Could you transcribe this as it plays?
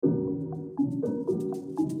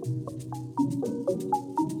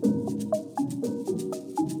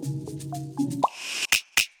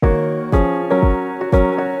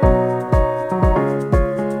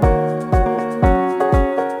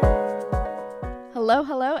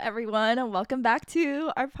Hello, everyone, and welcome back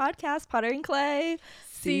to our podcast, Potter and Clay,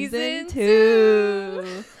 Season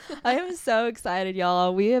 2. I am so excited,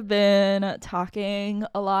 y'all. We have been talking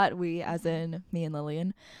a lot, we as in me and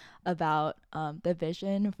Lillian, about the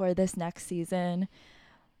vision for this next season.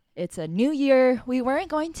 It's a new year. We weren't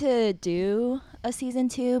going to do a season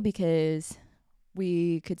 2 because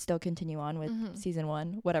we could still continue on with season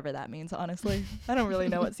 1, whatever that means, honestly. I don't really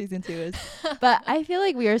know what season 2 is. But I feel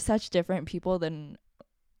like we are such different people than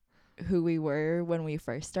who we were when we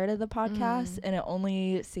first started the podcast. And it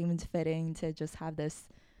only seemed fitting to just have this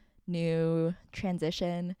new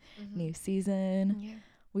transition, new season. Yeah.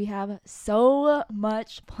 We have so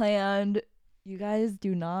much planned. You guys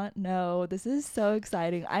do not know. This is so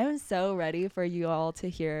exciting. I am so ready for you all to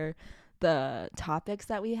hear the topics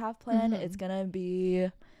that we have planned. It's gonna be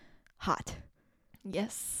hot,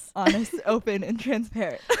 Yes. honest, open, and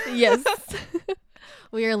transparent. Yes.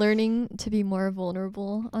 We are learning to be more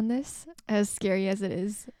vulnerable on this. As scary as it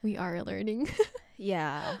is, we are learning.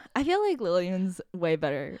 Yeah, I feel like Lillian's way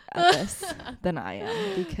better at this than I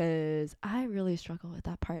am because I really struggle with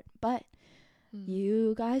that part. But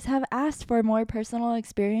you guys have asked for more personal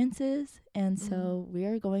experiences, and so we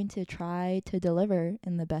are going to try to deliver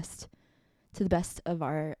in the best of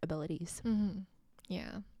our abilities.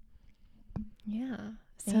 Yeah. Yeah.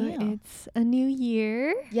 So Yeah. it's a new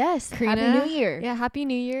year. Yes, Karina, Happy New Year. Yeah, Happy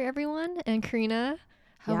New Year, everyone. And Karina,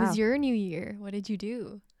 how was your new year? What did you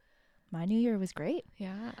do? My New Year was great.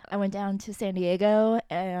 Yeah. I went down to San Diego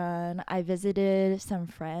and I visited some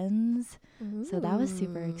friends. So that was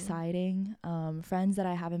super exciting. Friends that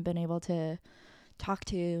I haven't been able to talk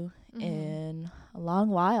to in a long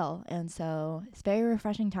while. And so it's very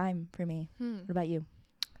refreshing time for me. What about you?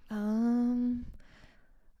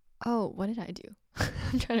 Oh, what did I do?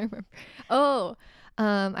 I'm trying to remember. Oh,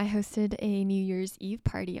 I hosted a New Year's Eve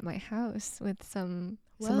party at my house with some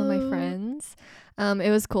of my friends.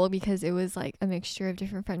 It was cool because it was like a mixture of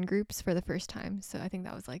different friend groups for the first time. So I think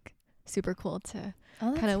that was like super cool to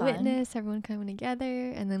kind of witness everyone coming together.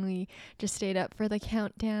 And then we just stayed up for the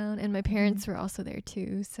countdown, and my parents were also there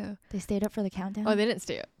too. So they stayed up for the countdown? Oh, they didn't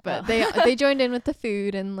stay up, but they joined in with the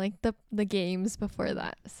food and like the games before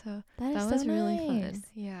that. So that was really fun.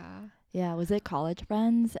 Yeah, was it college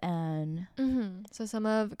friends and so some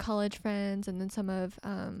of college friends and then some of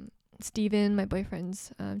Steven, my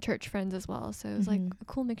boyfriend's church friends as well. So it was like a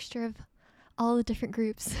cool mixture of all the different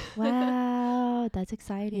groups. Wow, that's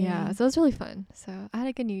exciting. Yeah, so it was really fun. So I had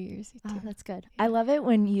a good New Year's Eve too. Oh, that's good. Yeah. I love it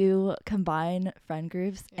when you combine friend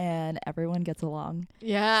groups and everyone gets along.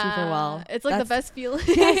 Yeah, super well. It's like the best feeling.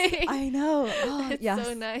 Yes, I know. Oh, it's yes.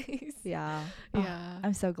 so nice. Yeah. Yeah.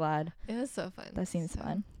 I'm so glad. It was so fun. That seems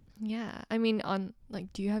fun. Yeah. I mean,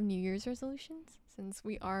 do you have New Year's resolutions? Since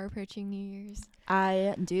we are approaching New Year's.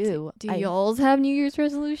 I do. Do y'all have New Year's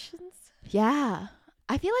resolutions? Yeah.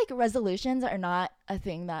 I feel like resolutions are not a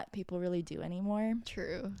thing that people really do anymore.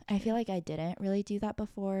 True. I feel like I didn't really do that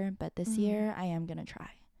before, but this year I am going to try.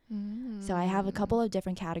 So I have a couple of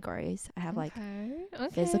different categories. I have like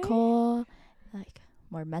physical, like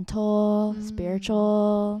more mental,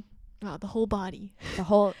 spiritual. Wow, the whole body.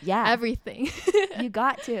 Everything. You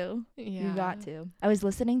got to. Yeah. You got to. I was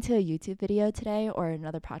listening to a YouTube video today or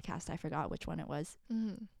another podcast. I forgot which one it was.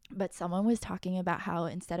 But someone was talking about how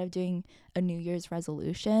instead of doing a New Year's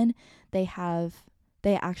resolution, they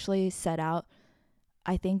actually set out,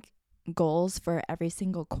 I think, goals for every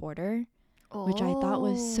single quarter. Which I thought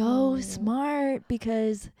was so smart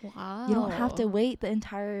because you don't have to wait the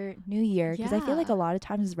entire new year. Because I feel like a lot of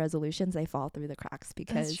times resolutions, they fall through the cracks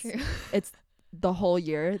because it's the whole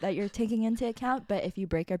year that you're taking into account. But if you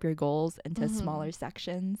break up your goals into smaller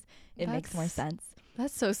sections, it makes more sense.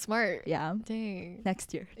 That's so smart. Yeah. Dang.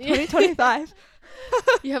 Next year, 2025.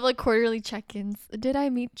 You have like quarterly check-ins. Did I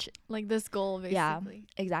meet like this goal basically? Yeah,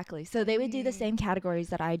 exactly. So they would do the same categories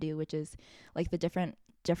that I do, which is like the different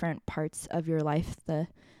parts of your life, the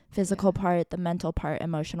physical part, the mental part,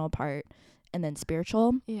 emotional part, and then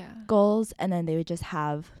spiritual goals, and then they would just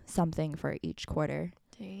have something for each quarter.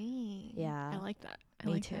 Dang. Yeah. I like that.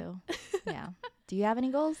 Me too. Yeah. Do you have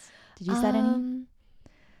any goals? Did you set any?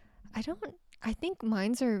 I think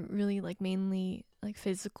mine's are really like mainly like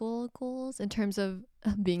physical goals in terms of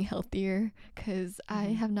being healthier, because I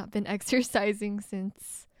have not been exercising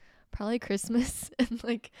since probably Christmas, and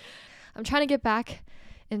like I'm trying to get back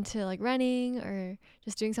into like running or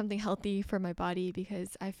just doing something healthy for my body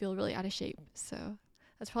because I feel really out of shape. So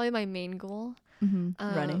that's probably my main goal.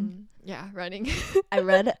 Running. Yeah, running.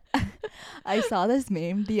 I saw this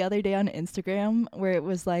meme the other day on Instagram where it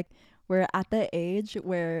was like, we're at the age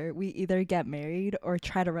where we either get married or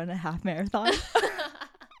try to run a half marathon.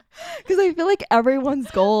 Because I feel like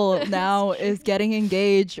everyone's goal now is getting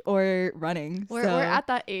engaged or running. We're at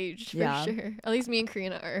that age for sure. At least me and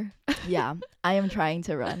Karina are. Yeah, I am trying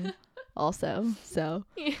to run also. So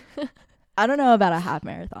I don't know about a half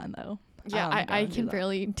marathon though. Yeah, I can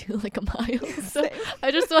barely do like a mile. So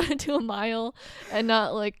I just want to do a mile and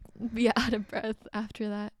not like be out of breath after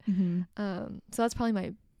that. Mm-hmm. So that's probably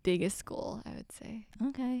my biggest goal, I would say.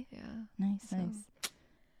 Okay. Yeah. Nice.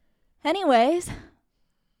 Anyways,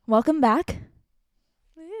 welcome back.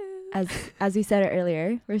 As we said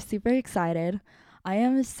earlier, we're super excited. I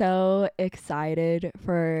am so excited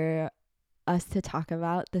for us to talk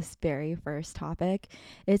about this very first topic.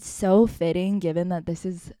 It's so fitting given that this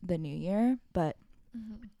is the new year, but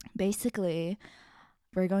basically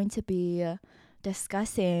we're going to be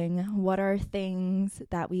discussing what are things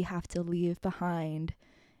that we have to leave behind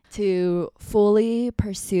to fully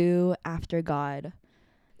pursue after God.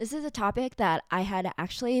 This is a topic that I had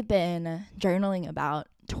actually been journaling about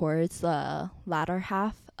towards the latter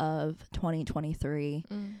half of 2023.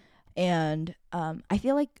 And I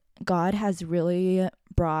feel like God has really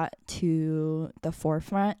brought to the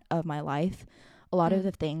forefront of my life a lot of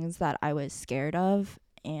the things that I was scared of,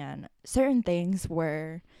 and certain things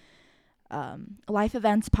where life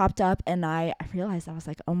events popped up and I realized, I was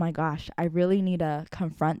like, oh my gosh, I really need to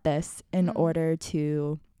confront this in order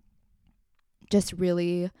to just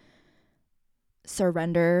really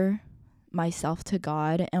surrender myself to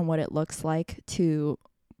God and what it looks like to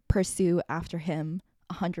pursue after him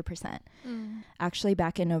 100%. Actually,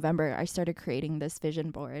 back in November, I started creating this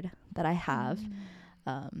vision board that I have.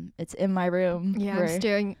 It's in my room. Yeah, I'm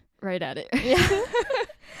staring right at it.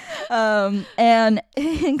 And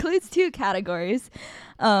it includes 2 categories.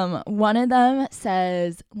 One of them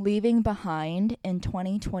says leaving behind in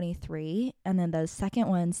 2023, and then the second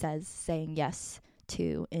one says saying yes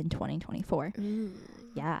to in 2024. Ooh,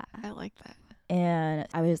 yeah, I like that. And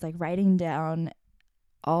I was like writing down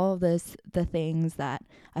all of the things that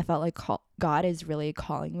I felt like God is really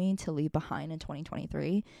calling me to leave behind in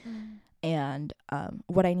 2023, and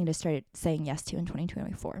what I need to start saying yes to in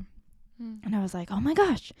 2024. And I was like, oh my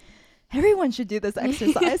gosh, everyone should do this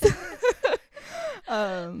exercise.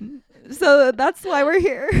 So that's why we're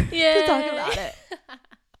here to talk about it.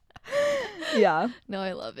 Yeah. No,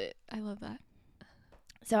 I love it. I love that.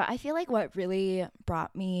 So I feel like what really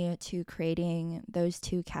brought me to creating those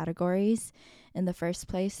 2 categories in the first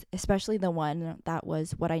place, especially the one that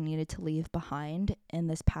was what I needed to leave behind in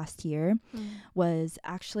this past year, was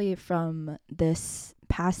actually from this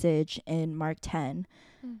passage in Mark 10.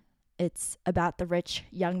 It's about the rich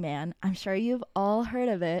young man. I'm sure you've all heard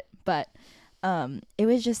of it, but it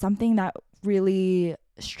was just something that really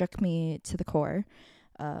struck me to the core.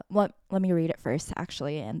 Let me read it first,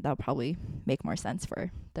 actually, and that'll probably make more sense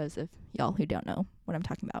for those of y'all who don't know what I'm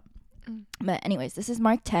talking about. But anyways, this is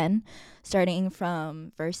Mark 10, starting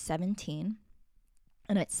from verse 17.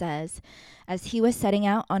 And it says, as he was setting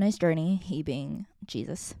out on his journey, he being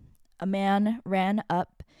Jesus, a man ran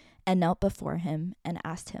up and knelt before him and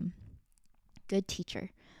asked him, good teacher,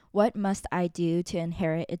 what must I do to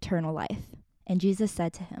inherit eternal life? And Jesus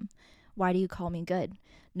said to him, why do you call me good?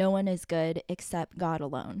 No one is good except God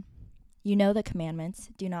alone. You know the commandments.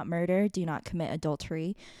 Do not murder. Do not commit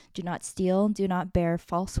adultery. Do not steal. Do not bear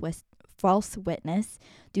false witness.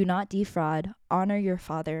 Do not defraud. Honor your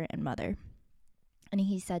father and mother. And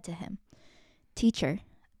he said to him, teacher,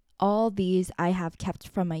 all these I have kept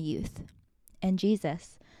from my youth. And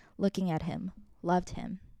Jesus, looking at him, loved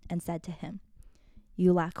him and said to him,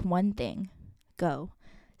 you lack one thing. Go,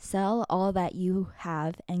 sell all that you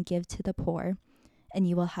have and give to the poor, and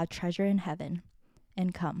you will have treasure in heaven.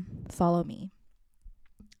 And come, follow me.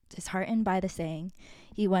 Disheartened by the saying,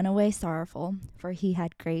 he went away sorrowful, for he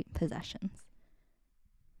had great possessions.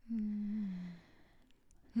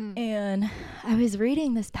 And I was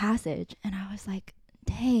reading this passage, and I was like,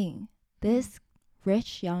 dang, this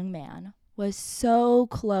rich young man was so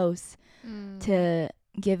close to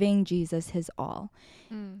giving Jesus his all.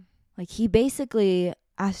 Like, he basically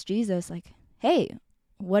asked Jesus, like, hey,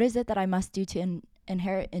 what is it that I must do to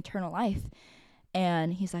inherit eternal life?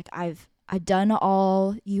 And he's like, I've done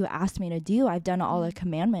all you asked me to do. I've done all the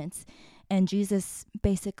commandments. And Jesus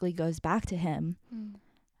basically goes back to him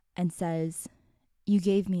and says, you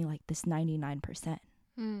gave me like this 99%.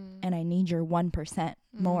 And I need your 1%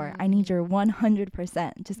 more. I need your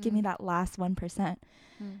 100%. Just give me that last 1%.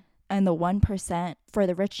 And the 1% for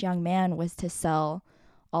the rich young man was to sell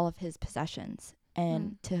all of his possessions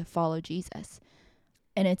and to follow Jesus.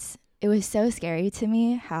 And it was so scary to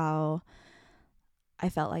me how I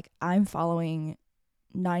felt like I'm following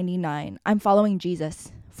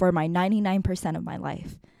Jesus for my 99% of my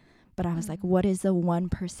life. But I was like, what is the 1%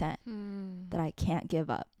 Mm. that I can't give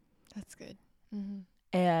up? That's good. Mm-hmm.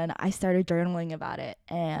 And I started journaling about it.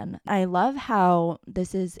 And I love how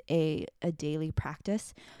this is a daily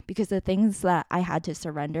practice, because the things that I had to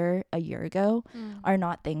surrender a year ago are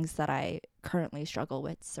not things that I currently struggle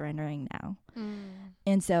with surrendering now.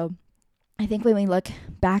 And so I think when we look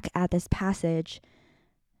back at this passage,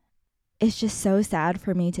 it's just so sad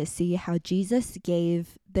for me to see how Jesus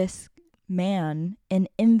gave this man an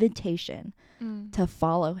invitation to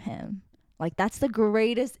follow him. Like, that's the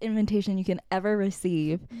greatest invitation you can ever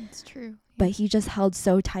receive. It's true. But he just held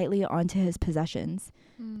so tightly onto his possessions.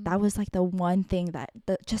 That was like the one thing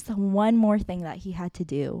just the one more thing that he had to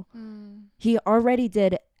do. He already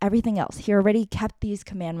did everything else. He already kept these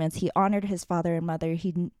commandments. He honored his father and mother.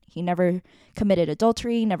 He never committed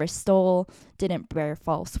adultery, never stole, didn't bear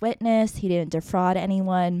false witness. He didn't defraud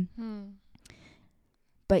anyone.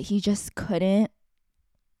 But he just couldn't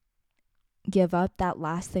give up that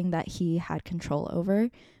last thing that he had control over,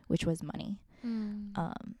 which was money.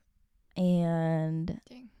 And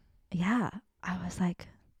Dang. yeah, I was like,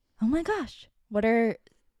 oh my gosh, what are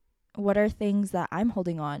things that I'm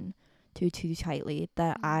holding on to too tightly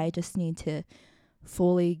that I just need to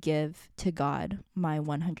fully give to God my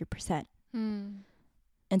 100%. And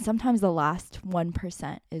sometimes the last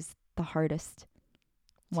 1% is the hardest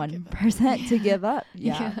 1% to give up.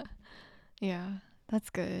 Yeah. That's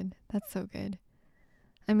good. That's so good.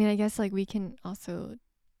 I mean, I guess like we can also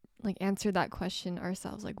like answer that question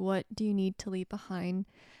ourselves. Like, what do you need to leave behind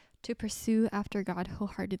to pursue after God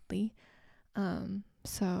wholeheartedly?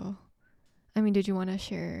 So, I mean, did you want to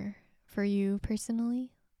share for you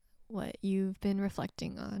personally what you've been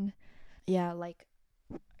reflecting on? Yeah, like,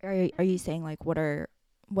 are you saying like what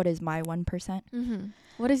is my 1%?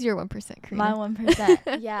 What is your 1%, Karina? My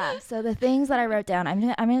 1%. Yeah. So the things that I wrote down,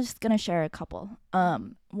 I'm just gonna share a couple.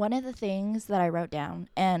 One of the things that I wrote down,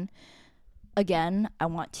 and again, I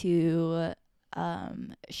want to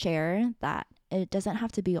share that it doesn't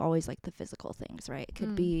have to be always like the physical things, right? It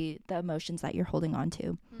could be the emotions that you're holding on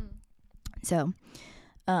to. So,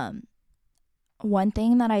 one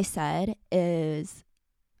thing that I said is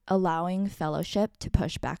allowing fellowship to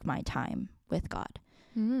push back my time with God.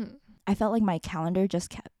 I felt like my calendar just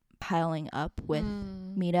kept piling up with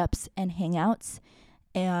meetups and hangouts,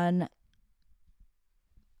 and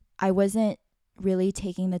I wasn't really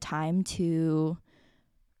taking the time to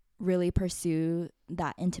really pursue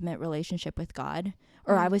that intimate relationship with God,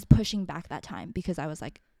 or I was pushing back that time because I was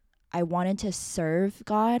like, I wanted to serve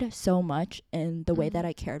God so much in the way that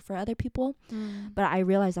I cared for other people. But I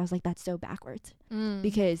realized I was like, that's so backwards,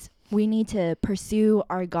 because we need to pursue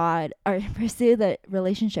our God, or pursue the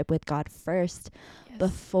relationship with God first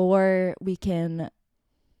before we can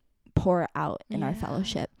pour out in our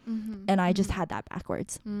fellowship. And I just had that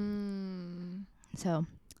backwards. So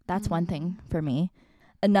that's one thing for me.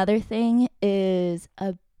 Another thing is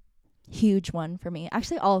a huge one for me.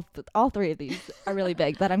 Actually, all three of these are really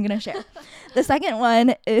big that I'm going to share. The second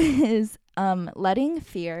one is letting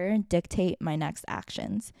fear dictate my next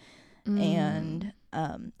actions. And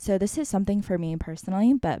so this is something for me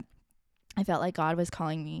personally, but I felt like God was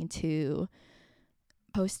calling me to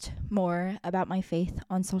post more about my faith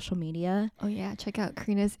on social media. Oh yeah, check out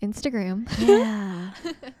Karina's Instagram. Yeah.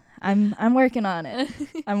 I'm working on it.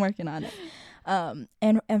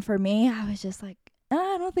 And for me, I was just like,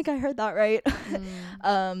 I don't think I heard that right.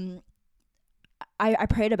 I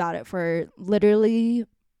prayed about it for literally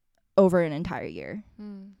over an entire year.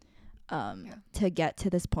 To get to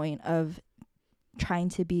this point of trying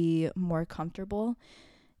to be more comfortable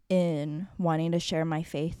in wanting to share my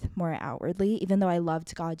faith more outwardly. Even though I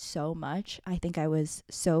loved God so much, I think I was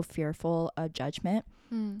so fearful of judgment.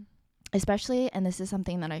 Especially, and this is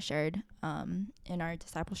something that I shared in our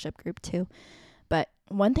discipleship group too, but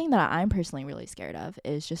one thing that I'm personally really scared of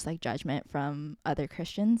is just like judgment from other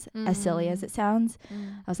Christians, as silly as it sounds.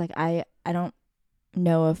 I was like, I don't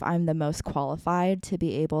know if I'm the most qualified to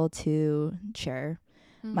be able to share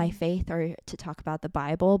my faith or to talk about the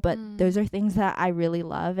Bible, but those are things that I really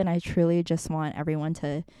love, and I truly just want everyone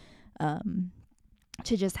to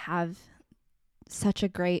just have such a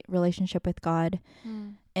great relationship with God.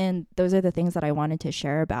 And those are the things that I wanted to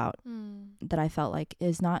share about that I felt like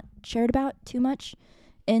is not shared about too much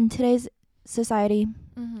in today's society.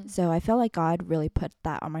 So I felt like God really put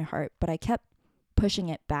that on my heart, but I kept pushing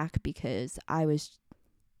it back because I was,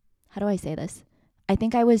 how do I say this? I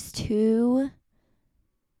think I was too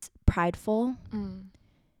prideful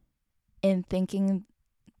in thinking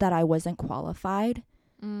that I wasn't qualified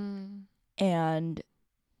and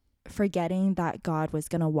forgetting that God was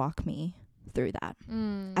going to walk me through that.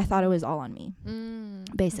 I thought it was all on me,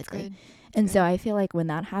 basically. Good. And good. so I feel like when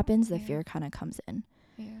that happens, the Yeah. fear kind of comes in.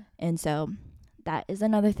 Yeah. And so that is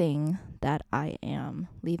another thing that I am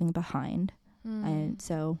leaving behind. And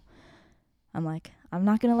so I'm like, I'm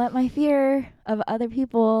not going to let my fear of other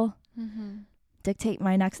people dictate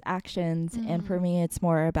my next actions. And for me, it's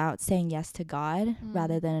more about saying yes to God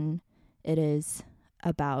rather than it is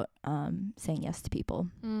about saying yes to people.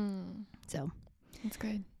 So That's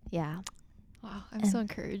good. yeah. Wow, I'm so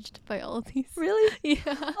encouraged by all of these. Really? Yeah.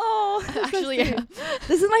 Oh, Actually, so yeah.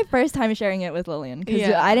 This is my first time sharing it with Lillian because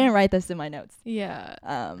Yeah. I didn't write this in my notes. Yeah.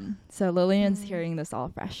 So Lillian's hearing this all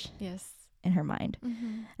fresh Yes. in her mind.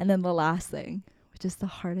 And then the last thing, which is the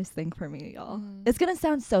hardest thing for me, y'all. Mm. It's gonna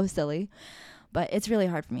sound so silly, but it's really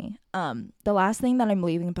hard for me. The last thing that I'm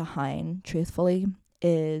leaving behind, truthfully,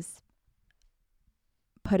 is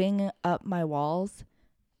putting up my walls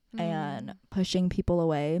and pushing people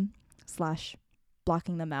away /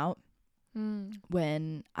 blocking them out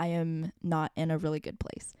when I am not in a really good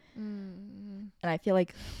place. And I feel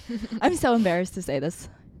like I'm so embarrassed to say this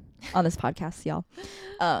on this podcast, y'all.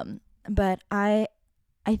 But I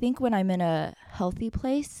think when I'm in a healthy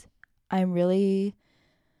place, I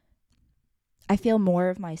feel more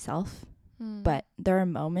of myself. But there are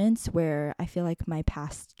moments where I feel like my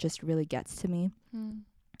past just really gets to me.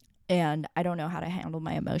 And I don't know how to handle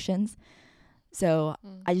my emotions. So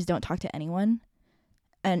I just don't talk to anyone.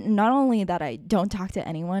 And not only that I don't talk to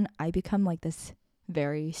anyone, I become like this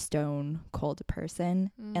very stone cold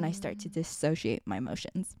person and I start to dissociate my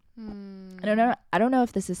emotions. I don't know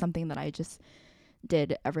if this is something that I just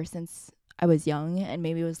did ever since I was young and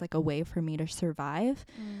maybe it was like a way for me to survive.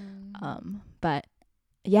 But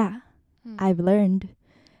yeah, I've learned.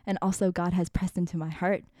 And also God has pressed into my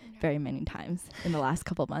heart very many times in the last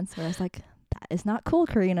couple of months where I was like, that is not cool,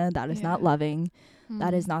 Karina. That is not loving.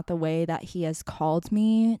 That is not the way that he has called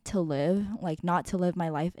me to live. Like, not to live my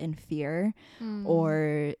life in fear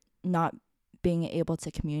or not being able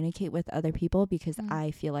to communicate with other people because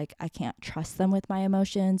I feel like I can't trust them with my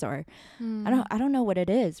emotions or I don't know what it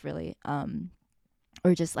is really.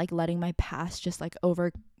 Or just like letting my past just like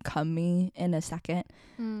overcome me in a second.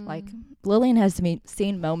 Like Lillian has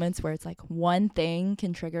seen moments where it's like one thing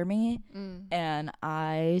can trigger me and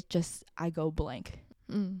I go blank.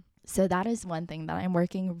 So that is one thing that I'm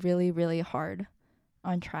working really, really hard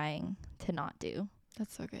on trying to not do.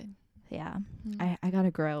 That's so good. Yeah. I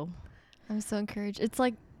gotta grow. I'm so encouraged. It's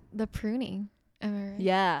like the pruning. Am I right?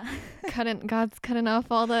 Yeah. God's cutting off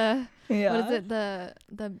all the Yeah. what is it?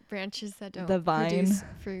 The branches that don't The vine. produce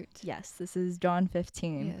fruit. Yes, this is John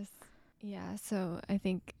 15. Yes. Yeah. So I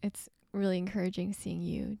think it's really encouraging seeing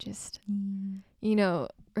you just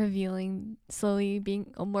revealing slowly,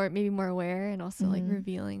 being maybe more aware, and also like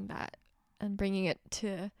revealing that and bringing it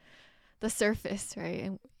to the surface, right?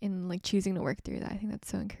 And in like choosing to work through that. I think that's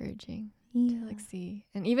so encouraging to like see.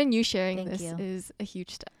 And even you sharing Thank this you. is a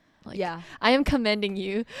huge step. Like, yeah. I am commending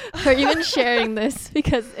you for even sharing this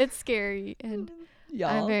because it's scary and Y'all,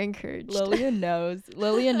 I'm very encouraged. Lillian knows.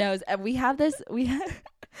 And we had this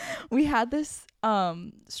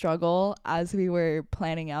struggle as we were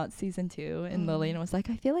planning out season 2 and Lillian was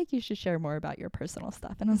like, I feel like you should share more about your personal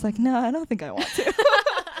stuff. And I was like, no, I don't think I want to.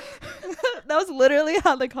 That was literally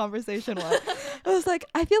how the conversation went. I was like,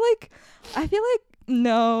 I feel like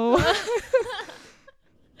no.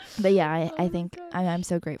 But yeah, I think I'm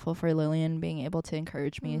so grateful for Lillian being able to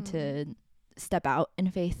encourage me to step out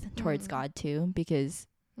in faith towards God too, because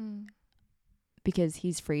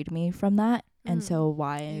he's freed me from that. And so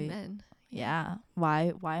why Amen.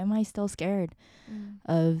 why am I still scared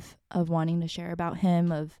of wanting to share about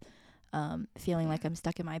him, of feeling like I'm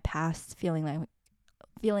stuck in my past, feeling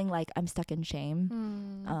like I'm stuck in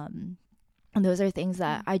shame. And those are things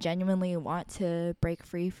that I genuinely want to break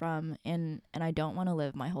free from, and I don't want to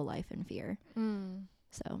live my whole life in fear.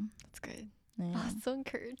 So that's good. yeah. Oh, it's so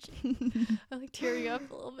encouraging. I like tearing up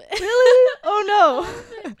a little bit. Really? Oh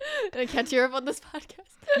no. I can't tear up on this podcast.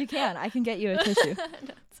 You can. I can get you a tissue. No,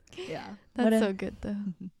 it's okay. Yeah. That's so good though.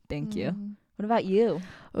 Thank you. What about you?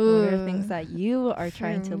 Ooh, what are things that you are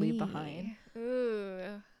trying to leave me. behind?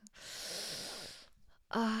 Ooh.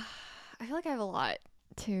 I feel like I have a lot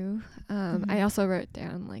too. I also wrote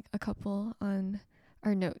down like a couple on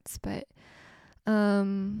our notes, but I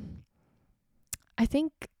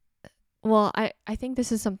think I think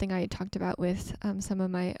this is something I talked about with some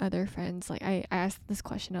of my other friends. Like I asked this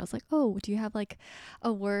question. I was like, oh, do you have like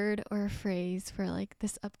a word or a phrase for like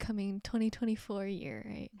this upcoming 2024 year,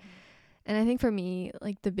 right? And I think for me,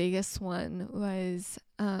 like the biggest one was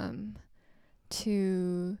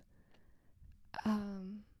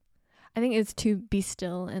I think it's to be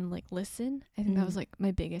still and like listen. I think that was like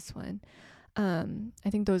my biggest one. I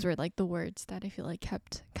think those were like the words that I feel like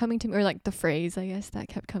kept coming to me, or like the phrase, I guess, that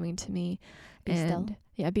kept coming to me. Be still.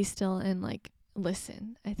 Yeah, be still and like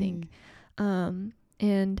listen, I think.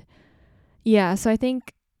 And yeah, so I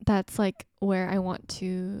think that's like where I want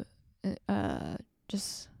to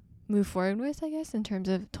just move forward with, I guess, in terms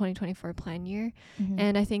of 2024 plan year.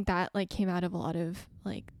 And I think that like came out of a lot of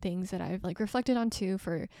like things that I've like reflected on too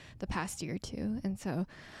for the past year too. And so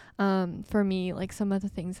for me, like some of the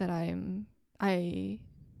things that I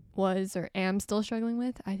was or am still struggling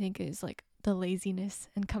with, I think is like the laziness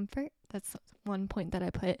and comfort. That's one point that I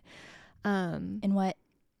put. In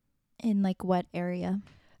what area?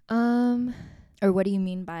 Or what do you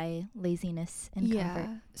mean by laziness and comfort?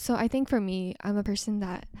 So I think for me, I'm a person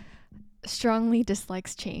that strongly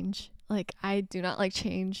dislikes change. Like I do not like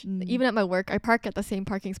change. Even at my work, I park at the same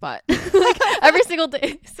parking spot like every single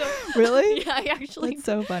day. So really? Yeah, I actually. That's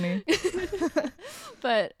so funny.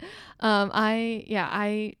 But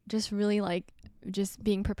I just really like just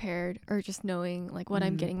being prepared, or just knowing like what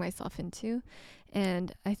I'm getting myself into.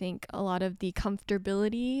 And I think a lot of the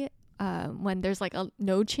comfortability when there's like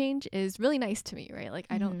no change is really nice to me, right? Like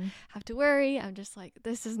I don't have to worry. I'm just like,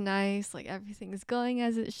 this is nice. Like everything is going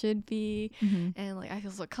as it should be. And like I feel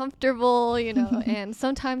so comfortable, you know. And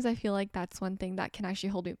sometimes I feel like that's one thing that can actually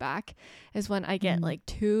hold me back, is when I get like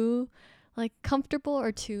too like comfortable,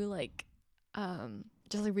 or too like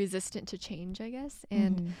just like resistant to change, I guess.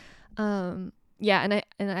 And yeah,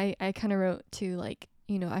 and I kind of wrote to like,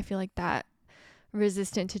 you know, I feel like that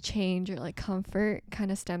resistant to change or like comfort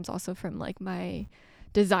kind of stems also from like my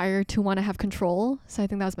desire to want to have control. So I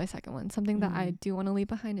think that was my second one. Something that I do want to leave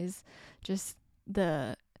behind is just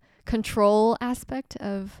the control aspect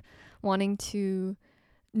of wanting to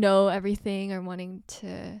know everything, or wanting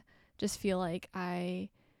to just feel like I'm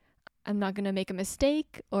not gonna make a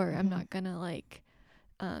mistake, or I'm not gonna like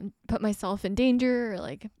put myself in danger, or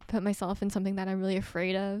like put myself in something that I'm really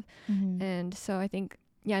afraid of. And so I think,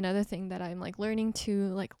 yeah, another thing that I'm like learning to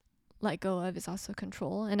like let go of is also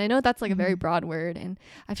control. And I know that's like a very broad word, and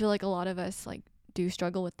I feel like a lot of us like do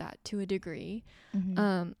struggle with that to a degree.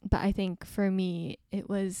 But I think for me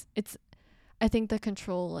I think the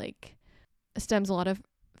control like stems a lot of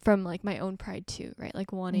from like my own pride too, right?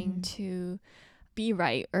 Like wanting to be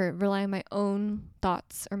right, or rely on my own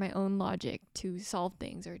thoughts or my own logic to solve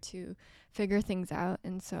things or to figure things out.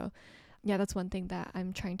 And so yeah, that's one thing that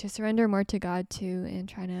I'm trying to surrender more to God too, and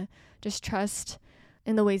trying to just trust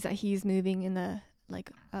in the ways that he's moving in the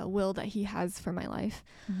like will that he has for my life.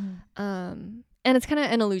 And it's kind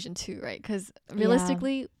of an illusion too, right? Because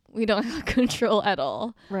realistically, we don't have control at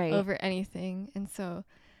all over anything. And so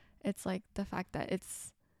it's like the fact that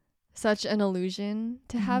it's such an illusion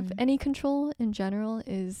to have any control in general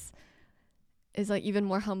is like even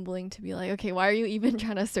more humbling, to be like, okay, why are you even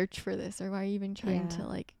trying to search for this, or why are you even trying to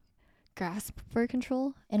like grasp for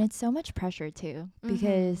control? And it's so much pressure too,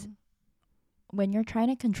 because when you're trying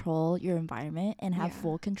to control your environment and have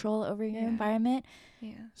full control over your environment,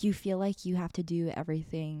 you feel like you have to do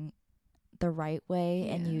everything the right way,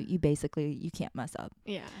 and you basically you can't mess up.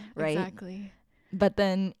 Right? Exactly. But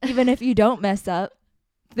then even if you don't mess up,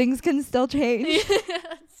 things can still change.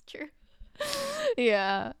 That's true.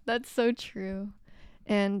 Yeah, that's so true.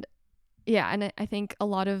 And yeah, and I think a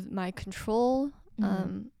lot of my control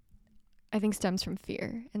I think stems from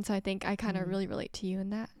fear. And so I think I kind of really relate to you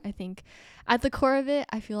in that. I think at the core of it,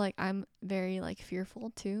 I feel like I'm very like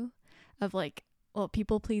fearful too of like, well,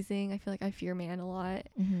 people pleasing. I feel like I fear man a lot.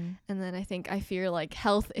 And then I think I fear like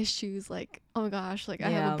health issues, like, oh my gosh, like I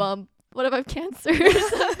have a bump. What if I have cancer or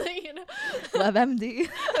something, you know? WebMD.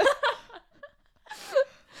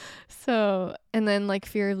 So, and then like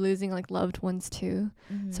fear of losing like loved ones too.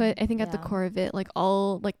 So I think at the core of it, like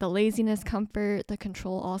all like the laziness, comfort, the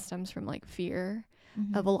control all stems from like fear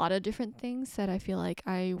of a lot of different things that I feel like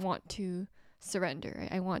I want to surrender.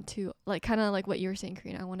 Right? I want to like kind of like what you were saying,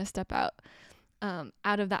 Karina. I want to step out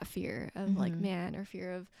of that fear of like man, or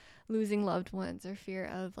fear of losing loved ones, or fear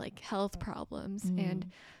of like health problems,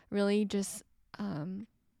 and really just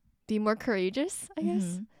be more courageous, I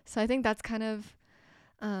guess. So I think that's kind of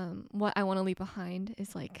what I want to leave behind,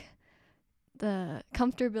 is like the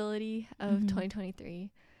comfortability of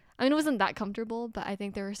 2023. I mean, it wasn't that comfortable, but I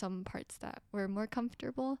think there were some parts that were more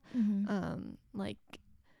comfortable. Like,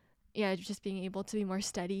 yeah, just being able to be more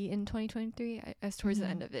steady in 2023 as towards the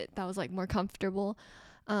end of it. That was like more comfortable.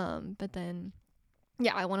 But then,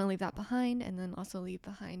 yeah, I want to leave that behind, and then also leave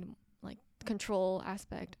behind like control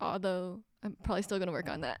aspect, although I'm probably still going to work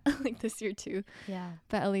on that like this year too. Yeah.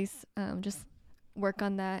 But at least just work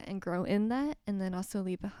on that and grow in that, and then also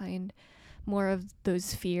leave behind more of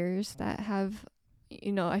those fears that have,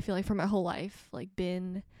 I feel like for my whole life, like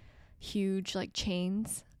been huge like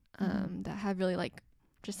chains that have really like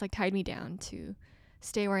just like tied me down to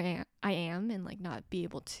stay where I am and like not be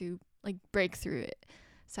able to like break through it.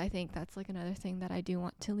 So I think that's like another thing that I do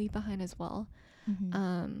want to leave behind as well.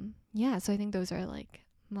 Yeah, so I think those are like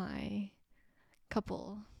my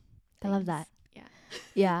couple things. I love that.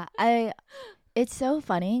 Yeah. Yeah, it's so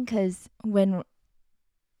funny because when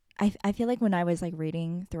I feel like when I was like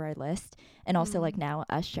reading through our list and also like now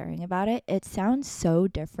us sharing about it, it sounds so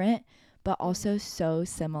different but also so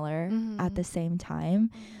similar at the same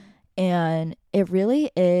time. And it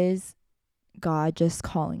really is God just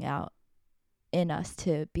calling out in us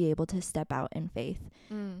to be able to step out in faith.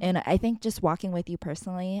 And I think just walking with you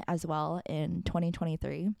personally as well in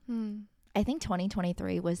 2023, I think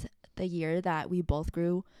 2023 was the year that we both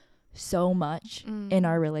grew so much in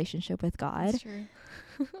our relationship with God. That's true.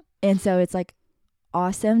 And so it's like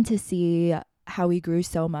awesome to see how we grew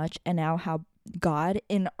so much and now how God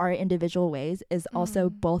in our individual ways is also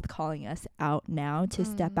both calling us out now to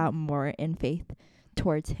step out more in faith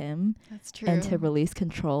towards him. That's true. And to release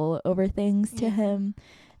control over things to him.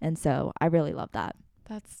 And so I really love that.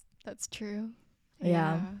 That's true.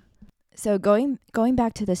 Yeah. So going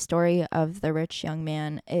back to the story of the rich young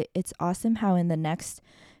man, it's awesome how in the next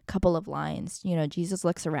couple of lines, Jesus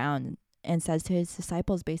looks around and says to his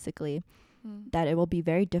disciples basically that it will be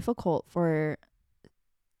very difficult for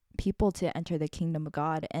people to enter the kingdom of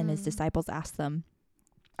God. And his disciples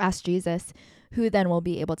ask Jesus, who then will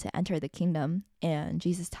be able to enter the kingdom? And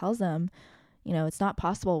Jesus tells them, it's not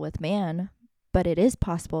possible with man, but it is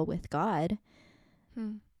possible with God.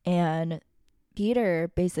 And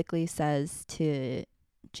Peter basically says to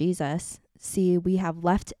Jesus, see, we have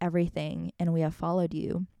left everything and we have followed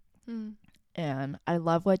you. And I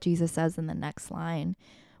love what Jesus says in the next line,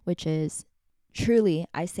 which is, truly,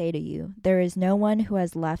 I say to you, there is no one who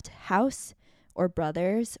has left house or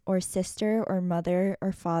brothers or sister or mother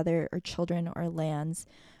or father or children or lands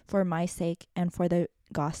for my sake and for the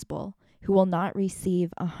gospel, who will not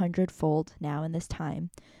receive 100-fold now in this time,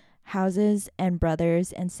 houses and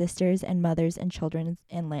brothers and sisters and mothers and children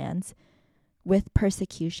and lands, with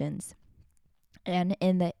persecutions, and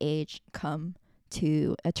in the age come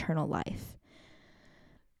to eternal life.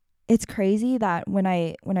 It's crazy that when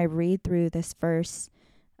I read through this verse,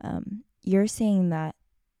 you're saying that,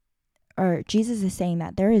 or Jesus is saying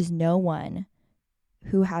that there is no one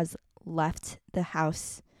who has left the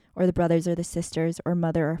house or the brothers or the sisters or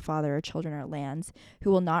mother or father or children or lands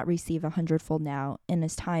who will not receive 100-fold now in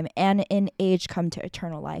this time and in age come to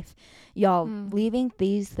eternal life. Y'all, leaving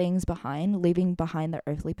these things behind, leaving behind the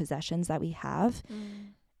earthly possessions that we have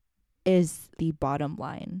is the bottom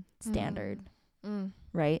line standard.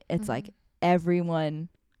 Right? It's like everyone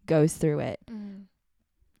goes through it.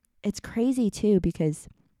 It's crazy too, because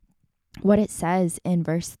what it says in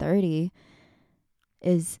verse 30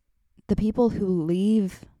 is the people who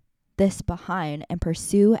leave this behind and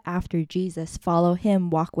pursue after Jesus, follow him,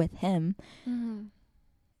 walk with him,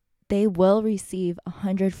 they will receive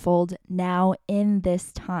 100-fold now in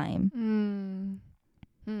this time.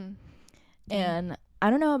 And I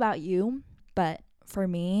don't know about you, but for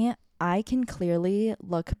me, I can clearly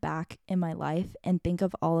look back in my life and think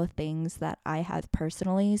of all the things that I have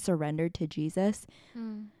personally surrendered to Jesus.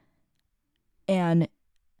 And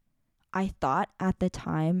I thought at the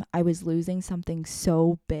time I was losing something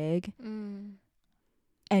so big.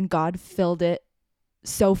 And God filled it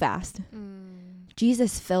so fast.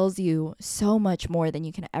 Jesus fills you so much more than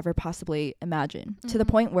you can ever possibly imagine, to the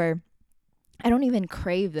point where I don't even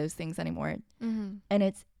crave those things anymore. And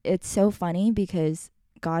it's so funny because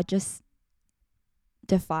God just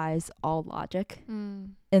defies all logic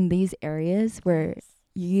in these areas where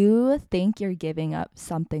you think you're giving up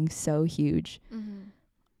something so huge,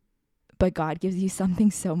 but God gives you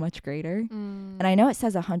something so much greater. And I know it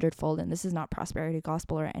says 100-fold, and this is not prosperity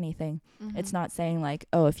gospel or anything. It's not saying like,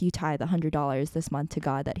 oh, if you tithe $100 this month to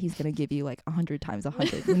God, that he's going to give you like 100 times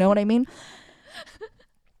 100. You know what I mean?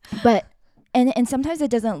 But And sometimes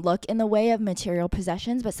it doesn't look in the way of material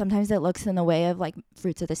possessions, but sometimes it looks in the way of like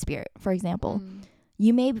fruits of the spirit. For example,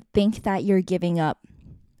 you may think that you're giving up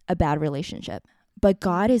a bad relationship, but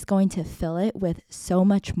God is going to fill it with so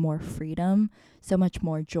much more freedom, so much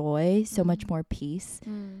more joy, so much more peace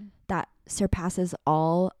that surpasses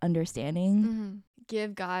all understanding.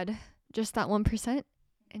 Give God just that 1%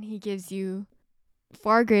 and he gives you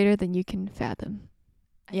far greater than you can fathom.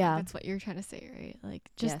 I think that's what you're trying to say, right? Like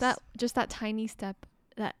just that tiny step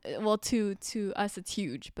that, well, to us it's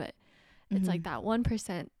huge, but it's like that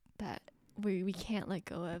 1% that we can't let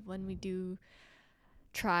go of when we do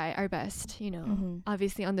try our best, you know. Mm-hmm.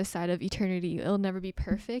 Obviously on this side of eternity it'll never be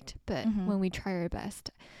perfect, but Mm-hmm. when we try our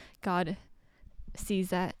best, God sees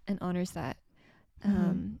that and honors that.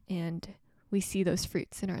 Mm-hmm. And we see those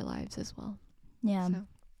fruits in our lives as well. Yeah. So,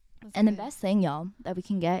 that's And the good. best thing, y'all, that we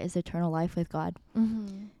can get is eternal life with God.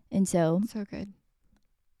 Mm-hmm. And so So good.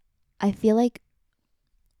 I feel like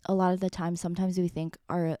a lot of the time, sometimes we think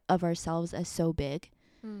of ourselves as so big,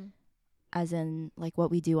 as in like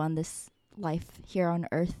what we do on this life here on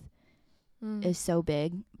earth is so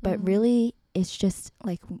big. But Mhm. really, it's just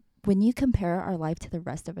like when you compare our life to the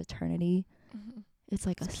rest of eternity, it's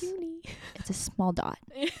like It's puny. it's a small dot.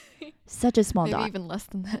 Such a small Maybe dot. even less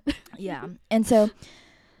than that. Yeah. And so,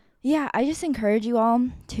 yeah, I just encourage you all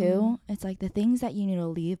too. Mm. It's like the things that you need to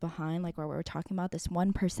leave behind, like what we were talking about, this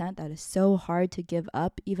 1% that is so hard to give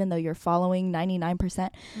up, even though you're following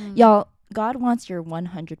 99%. Y'all, God wants your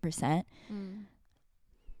 100%.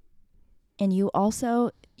 And you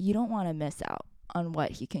don't want to miss out on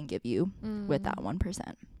what he can give you with that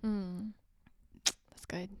 1%. That's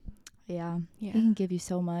good. Yeah. Yeah. He can give you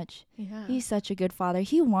so much. Yeah. He's such a good father.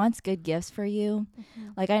 He wants good gifts for you.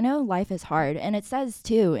 Mhm. Like, I know life is hard, and it says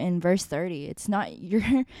too in verse 30, it's not you're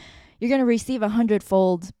going to receive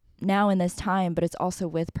 100-fold now in this time, but it's also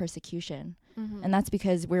with persecution. Mhm. And that's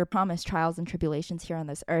because we're promised trials and tribulations here on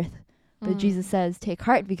this earth. But Jesus says, take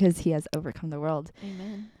heart because he has overcome the world.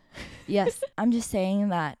 Amen. Yes, I'm just saying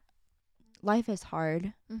that life is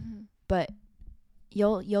hard, but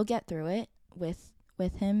you'll get through it with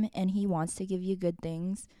him, and he wants to give you good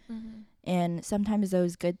things. And sometimes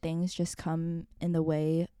those good things just come in the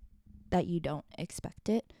way that you don't expect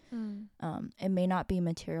it. It may not be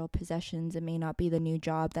material possessions. It may not be the new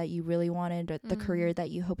job that you really wanted, or the career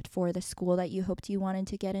that you hoped for, the school that you hoped you wanted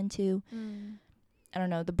to get into. I don't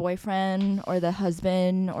know, the boyfriend or the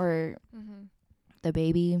husband or the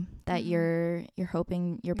baby that you're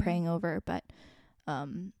hoping, you're praying over. But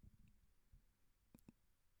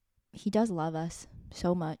he does love us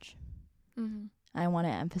so much. I want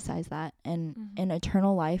to emphasize that. And an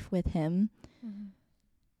eternal life with him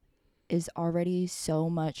is already so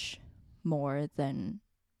much more than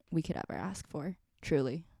we could ever ask for,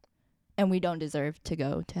 truly. And we don't deserve to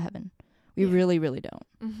go to heaven. We really, really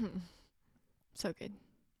don't. So good.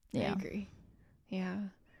 Yeah. I agree. Yeah.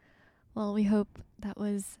 Well, we hope that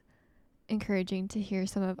was encouraging to hear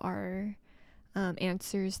some of our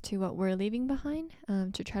answers to what we're leaving behind,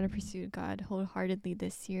 to try to pursue God wholeheartedly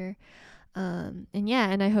this year. And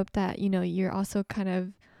I hope that, you know, you're also kind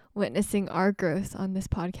of witnessing our growth on this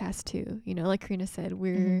podcast too. You know, like Karina said,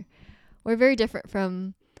 we're very different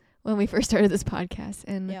from when we first started this podcast,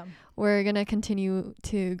 and we're going to continue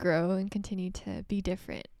to grow and continue to be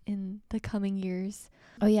different in the coming years.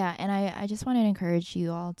 Oh yeah, and I just want to encourage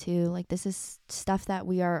you all to, like, this is stuff that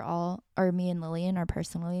we are all, or me and Lillian are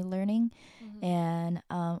personally learning, and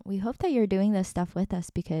we hope that you're doing this stuff with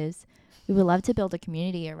us, because we would love to build a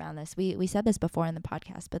community around this. We said this before in the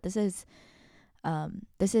podcast, but this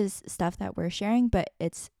is stuff that we're sharing, but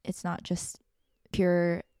it's not just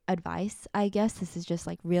pure advice, I guess. This is just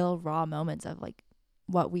like real raw moments of like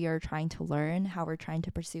what we are trying to learn, how we're trying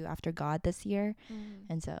to pursue after God this year.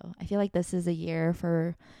 And so I feel like this is a year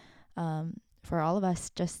for all of us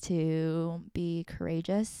just to be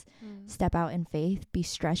courageous, step out in faith, be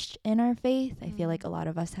stretched in our faith. I feel like a lot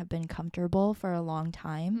of us have been comfortable for a long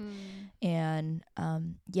time. And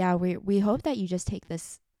we hope that you just take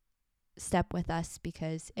this step with us,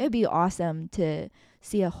 because it would be awesome to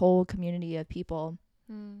see a whole community of people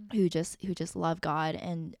who just love God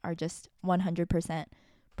and are just 100%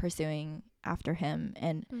 pursuing after him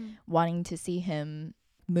and wanting to see him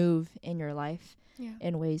move in your life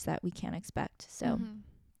in ways that we can't expect. So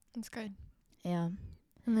that's good. Yeah.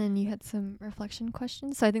 And then you had some reflection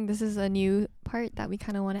questions. So I think this is a new part that we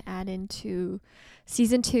kind of want to add into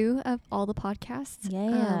season 2 of all the podcasts.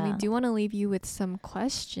 We do want to leave you with some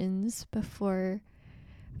questions before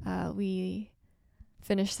we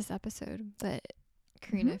finish this episode. But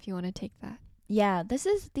Karina, if you want to take that. Yeah,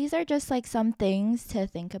 these are just like some things to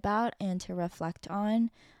think about and to reflect on.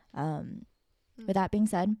 With that being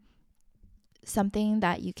said, something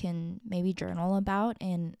that you can maybe journal about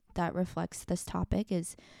and that reflects this topic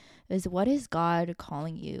is what is God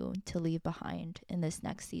calling you to leave behind in this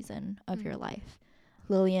next season of your life?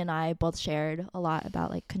 Lily and I both shared a lot about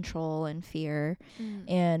like control and fear.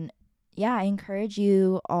 And I encourage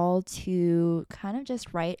you all to kind of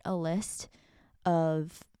just write a list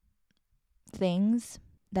of things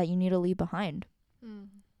that you need to leave behind.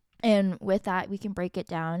 And with that, we can break it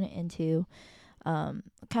down into kind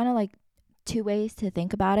of like 2 ways to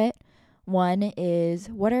think about it. One is,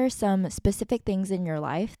 what are some specific things in your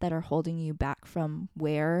life that are holding you back from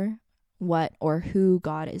what, or who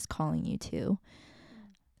God is calling you to?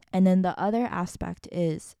 And then the other aspect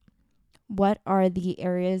is, what are the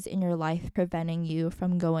areas in your life preventing you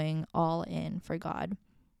from going all in for God?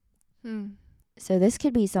 So this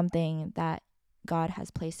could be something that God has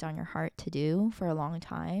placed on your heart to do for a long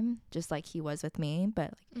time, just like he was with me,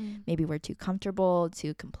 but maybe we're too comfortable,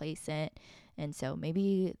 too complacent. And so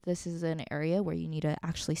maybe this is an area where you need to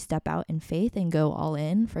actually step out in faith and go all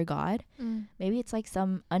in for God. Maybe it's like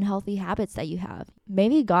some unhealthy habits that you have.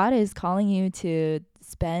 Maybe God is calling you to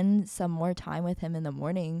spend some more time with him in the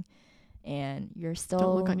morning, and you're still...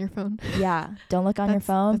 Don't look on your phone. Yeah, don't look on your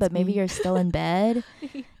phone, but maybe me. you're still in bed.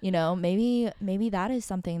 You know, maybe that is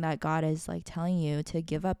something that God is like telling you to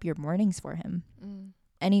give up your mornings for him.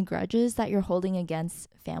 Any grudges that you're holding against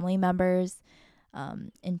family members,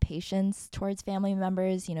 impatience towards family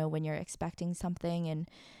members, you know, when you're expecting something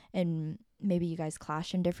and maybe you guys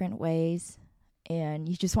clash in different ways and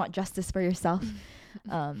you just want justice for yourself.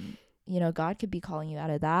 You know, God could be calling you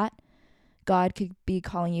out of that. God could be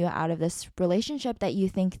calling you out of this relationship that you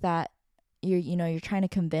think that you're trying to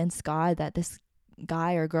convince God that this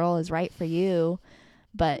guy or girl is right for you,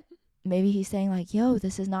 but maybe he's saying like, yo,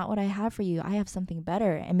 this is not what I have for you. I have something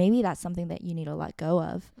better. And maybe that's something that you need to let go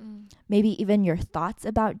of. Maybe even your thoughts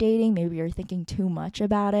about dating, maybe you're thinking too much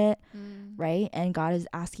about it, right? And God is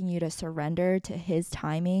asking you to surrender to his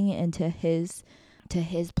timing and to his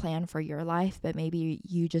plan for your life, but maybe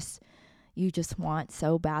you just want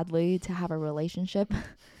so badly to have a relationship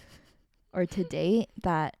or to date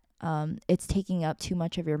that it's taking up too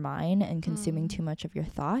much of your mind and consuming too much of your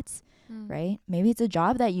thoughts, right? Maybe it's a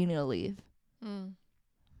job that you need to leave.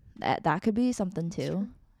 That could be something too.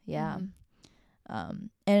 Yeah.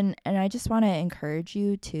 And I just want to encourage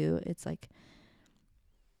you to, it's like,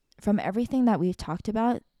 from everything that we've talked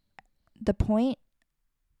about, the point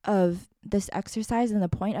of this exercise and the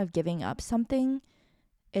point of giving up something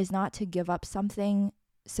is not to give up something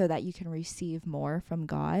so that you can receive more from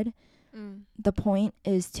God. The point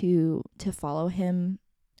is to follow him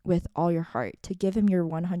with all your heart, to give him your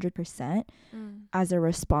 100% as a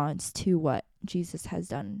response to what Jesus has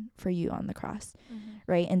done for you on the cross,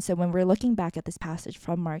 right? And so when we're looking back at this passage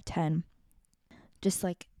from Mark 10, just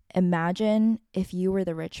like imagine if you were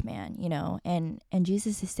the rich man, you know, and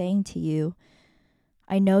Jesus is saying to you,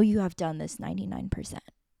 I know you have done this 99%.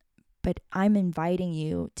 But I'm inviting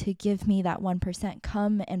you to give me that 1%.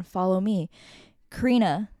 Come and follow me.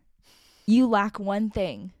 Karina, you lack one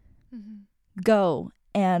thing. Go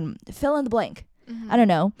and fill in the blank. I don't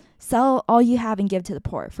know. Sell all you have and give to the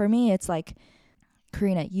poor. For me, it's like,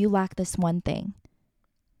 Karina, you lack this one thing.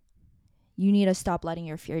 You need to stop letting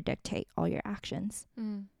your fear dictate all your actions.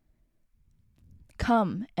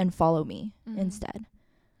 Come and follow me instead.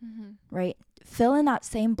 Right? Fill in that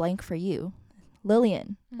same blank for you.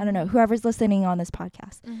 Lillian, I don't know, whoever's listening on this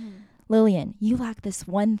podcast. Lillian, you lack this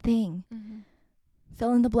one thing.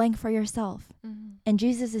 Fill in the blank for yourself. And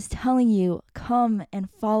Jesus is telling you, come and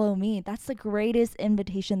follow me. That's the greatest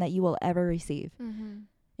invitation that you will ever receive in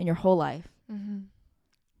your whole life.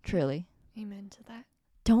 Truly. Amen to that.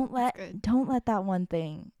 Don't let that one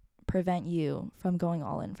thing prevent you from going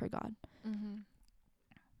all in for God.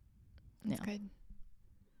 That's good.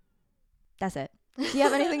 That's it. Do you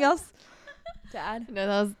have anything else to add? No,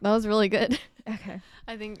 that was really good. Okay.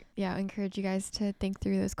 I think, I encourage you guys to think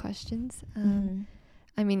through those questions.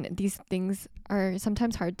 I mean, these things are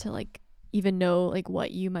sometimes hard to like even know like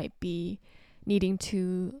what you might be needing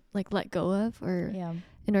to like let go of or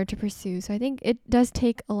in order to pursue. So I think it does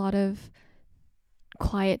take a lot of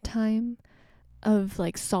quiet time of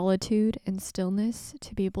like solitude and stillness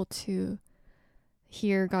to be able to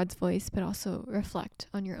hear God's voice, but also reflect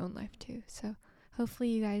on your own life too. So hopefully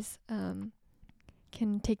you guys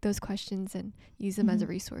can take those questions and use them as a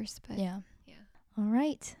resource. But all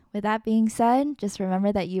right. With that being said, just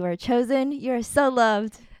remember that you are chosen. You are so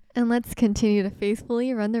loved. And let's continue to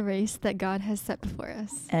faithfully run the race that God has set before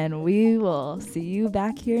us. And we will see you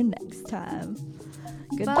back here next time.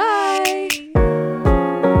 Goodbye. Bye.